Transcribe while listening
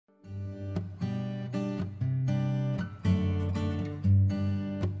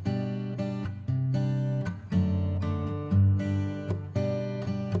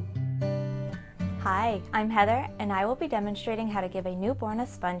Hi, I'm Heather, and I will be demonstrating how to give a newborn a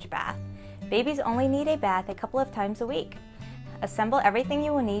sponge bath. Babies only need a bath a couple of times a week. Assemble everything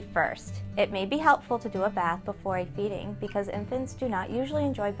you will need first. It may be helpful to do a bath before a feeding because infants do not usually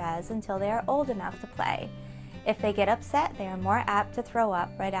enjoy baths until they are old enough to play. If they get upset, they are more apt to throw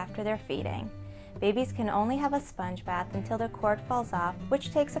up right after their feeding. Babies can only have a sponge bath until their cord falls off,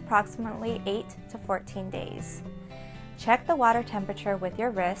 which takes approximately 8 to 14 days. Check the water temperature with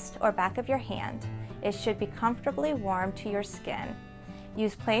your wrist or back of your hand. It should be comfortably warm to your skin.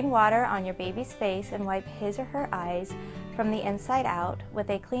 Use plain water on your baby's face and wipe his or her eyes from the inside out with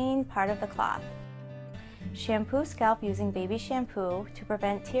a clean part of the cloth. Shampoo scalp using baby shampoo to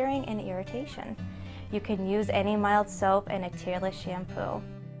prevent tearing and irritation. You can use any mild soap and a tearless shampoo.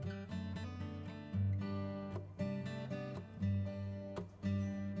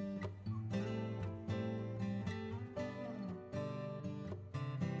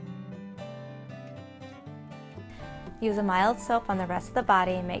 Use a mild soap on the rest of the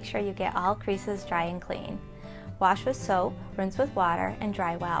body and make sure you get all creases dry and clean. Wash with soap, rinse with water, and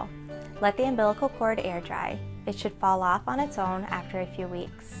dry well. Let the umbilical cord air dry. It should fall off on its own after a few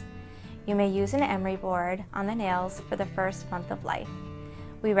weeks. You may use an emery board on the nails for the first month of life.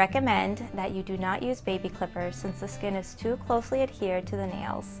 We recommend that you do not use baby clippers since the skin is too closely adhered to the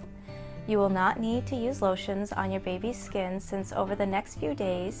nails. You will not need to use lotions on your baby's skin since over the next few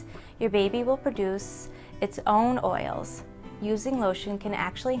days, your baby will produce its own oils. Using lotion can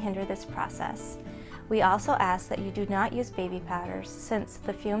actually hinder this process. We also ask that you do not use baby powders since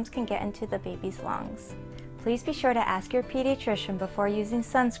the fumes can get into the baby's lungs. Please be sure to ask your pediatrician before using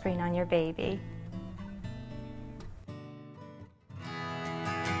sunscreen on your baby.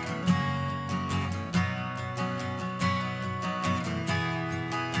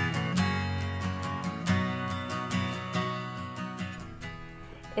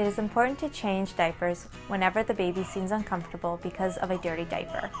 It is important to change diapers whenever the baby seems uncomfortable because of a dirty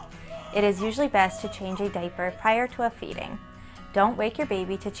diaper. It is usually best to change a diaper prior to a feeding. Don't wake your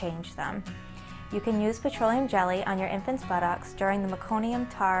baby to change them. You can use petroleum jelly on your infant's buttocks during the meconium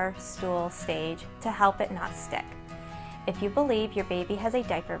tar stool stage to help it not stick. If you believe your baby has a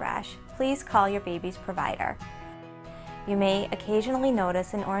diaper rash, please call your baby's provider. You may occasionally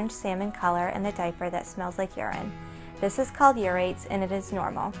notice an orange salmon color in the diaper that smells like urine. This is called urates and it is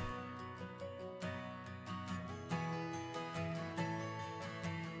normal.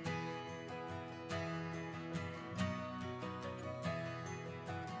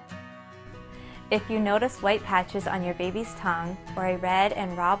 If you notice white patches on your baby's tongue or a red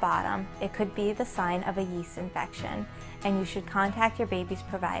and raw bottom, it could be the sign of a yeast infection, and you should contact your baby's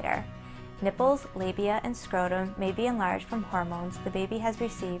provider. Nipples, labia, and scrotum may be enlarged from hormones the baby has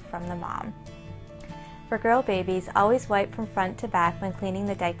received from the mom. For girl babies, always wipe from front to back when cleaning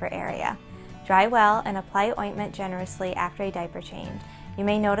the diaper area. Dry well and apply ointment generously after a diaper change. You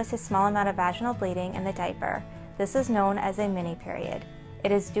may notice a small amount of vaginal bleeding in the diaper. This is known as a mini period.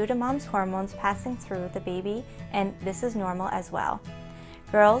 It is due to mom's hormones passing through the baby, and this is normal as well.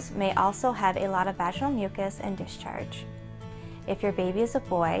 Girls may also have a lot of vaginal mucus and discharge. If your baby is a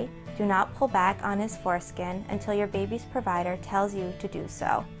boy, do not pull back on his foreskin until your baby's provider tells you to do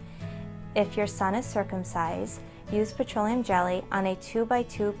so. If your son is circumcised, use petroleum jelly on a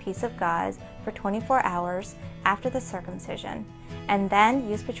 2x2 piece of gauze for 24 hours after the circumcision, and then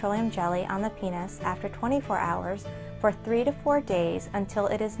use petroleum jelly on the penis after 24 hours for 3 to 4 days until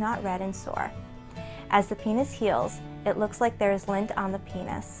it is not red and sore. As the penis heals, it looks like there is lint on the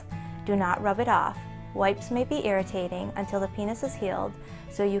penis. Do not rub it off. Wipes may be irritating until the penis is healed,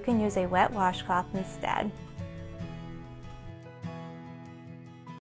 so you can use a wet washcloth instead.